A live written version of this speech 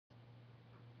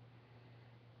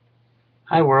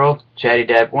Hi world, Chatty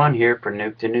Dad 1 here for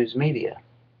Stick.Use Media.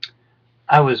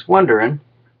 I was wondering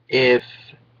if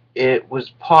it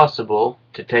was possible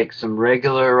to take some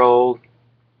regular old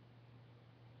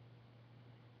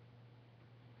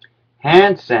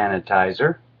hand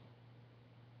sanitizer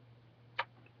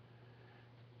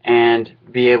and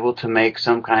be able to make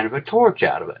some kind of a torch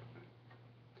out of it.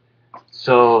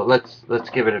 So let's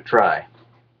give it a try.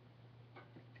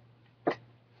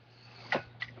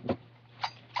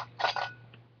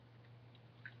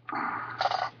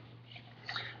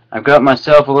 I've got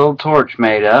myself a little torch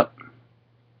made up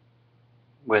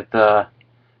with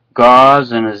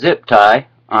gauze and a zip tie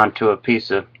onto a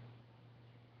piece of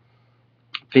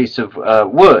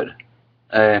wood,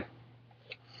 a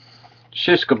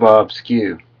shish kebab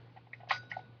skew.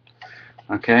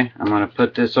 Okay, I'm going to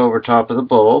put this over top of the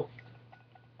bowl.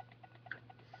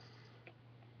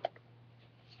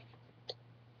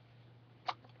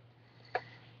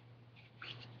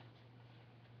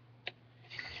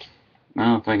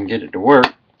 Now if I can get it to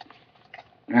work.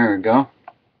 There we go.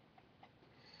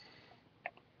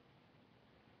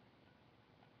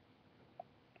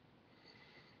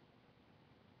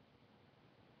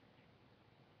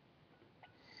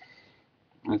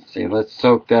 Let's see, let's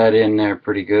soak that in there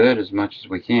pretty good, as much as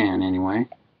we can anyway.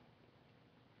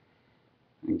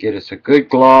 And get us a good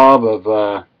glob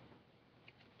of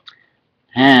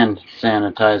hand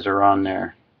sanitizer on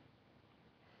there.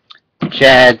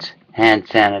 Chad's hand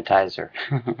sanitizer.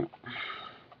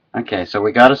 Okay, so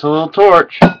we got us a little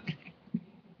torch.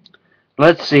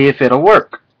 Let's see if it'll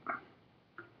work.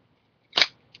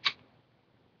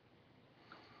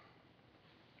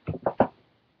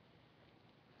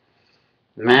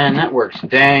 Man, that works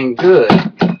dang good.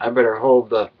 I better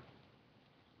hold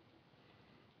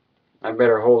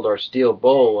our steel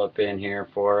bowl up in here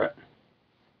for it.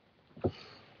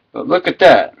 But look at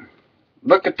that.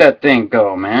 Look at that thing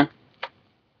go, man.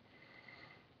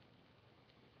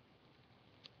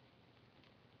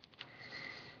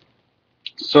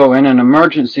 So in an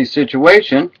emergency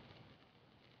situation,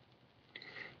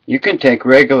 you can take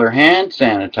regular hand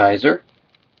sanitizer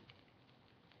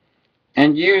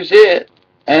and use it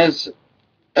as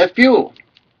a fuel.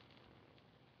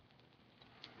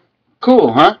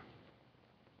 Cool, huh?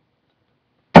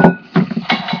 I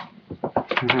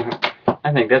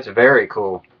think that's very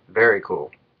cool. Very cool.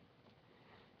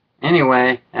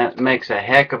 Anyway, that makes a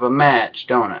heck of a match,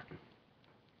 don't it?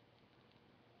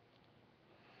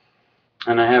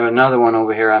 And I have another one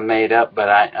over here I made up, but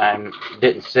I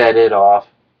didn't set it off.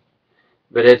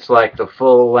 But it's like the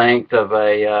full length of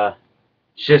a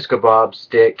shish kebab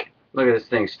stick. Look at this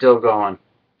thing, still going.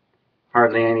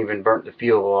 Hardly ain't even burnt the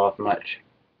fuel off much.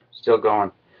 Still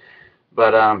going.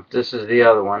 But this is the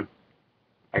other one.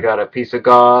 I got a piece of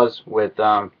gauze with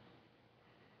a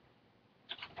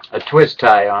twist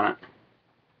tie on it.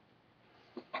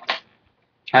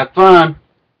 Have fun.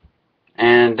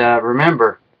 And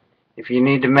remember, if you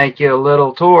need to make you a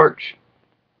little torch,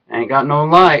 ain't got no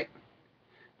light,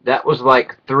 that was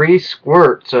like 3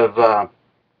 squirts of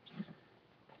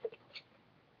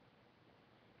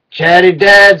Chatty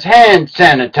Dad's hand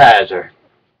sanitizer.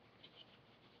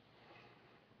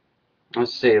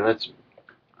 Let's see, I'm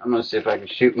going to see if I can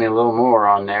shoot me a little more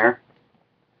on there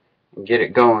and get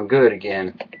it going good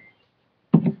again.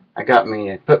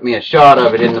 Put me a shot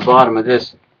of it in the bottom of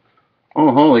this.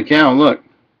 Oh, holy cow, look.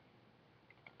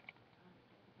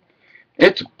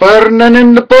 It's burning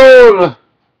in the bowl.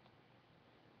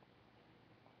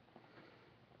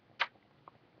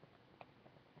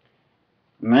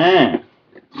 Man,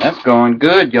 that's going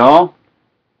good, y'all.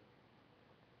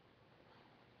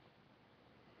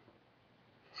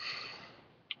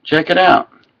 Check it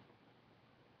out.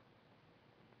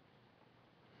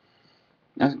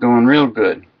 That's going real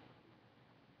good.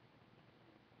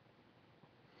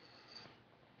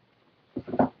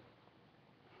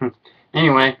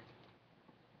 Anyway.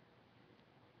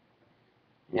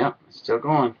 Yep, it's still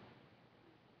going.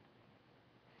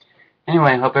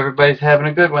 Anyway, hope everybody's having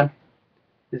a good one.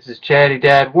 This is Chatty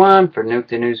Dad 1 for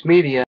Stick.Use Media.